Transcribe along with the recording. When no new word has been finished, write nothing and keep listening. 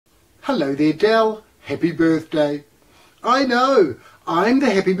Hello there, Dell. Happy birthday. I know, I'm the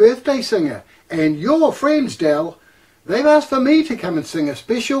Happy Birthday Singer, and your friends, Dell, they've asked for me to come and sing a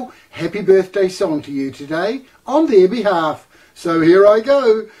special happy birthday song to you today on their behalf. So here I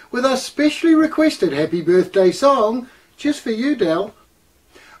go with a specially requested happy birthday song just for you, Dell.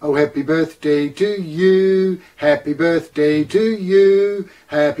 Oh, happy birthday to you, happy birthday to you,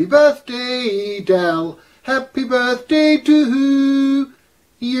 happy birthday, Dell, happy birthday to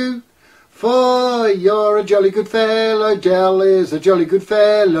you. For you're a jolly good fellow, Dell is a jolly good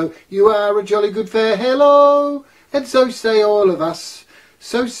fellow, you are a jolly good fellow, and so say all of us,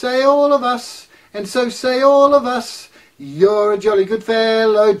 so say all of us, and so say all of us. You're a jolly good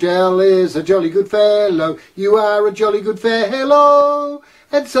fellow, Dell is a jolly good fellow, you are a jolly good fellow,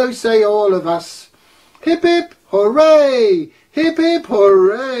 and so say all of us. Hip hip hooray, hip hip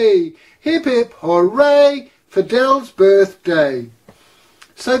hooray, hip hip hooray for Dell's birthday.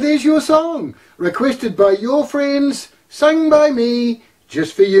 So there's your song, requested by your friends, sung by me,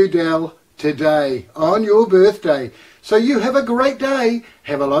 just for you, Dell, today, on your birthday. So you have a great day,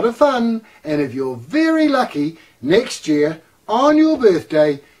 have a lot of fun, and if you're very lucky, next year, on your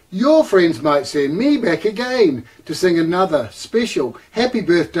birthday, your friends might send me back again to sing another special happy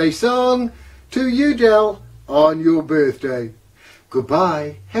birthday song to you, Dell, on your birthday.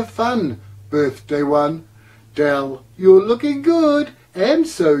 Goodbye, have fun, birthday one. Dell, you're looking good and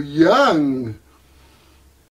so young.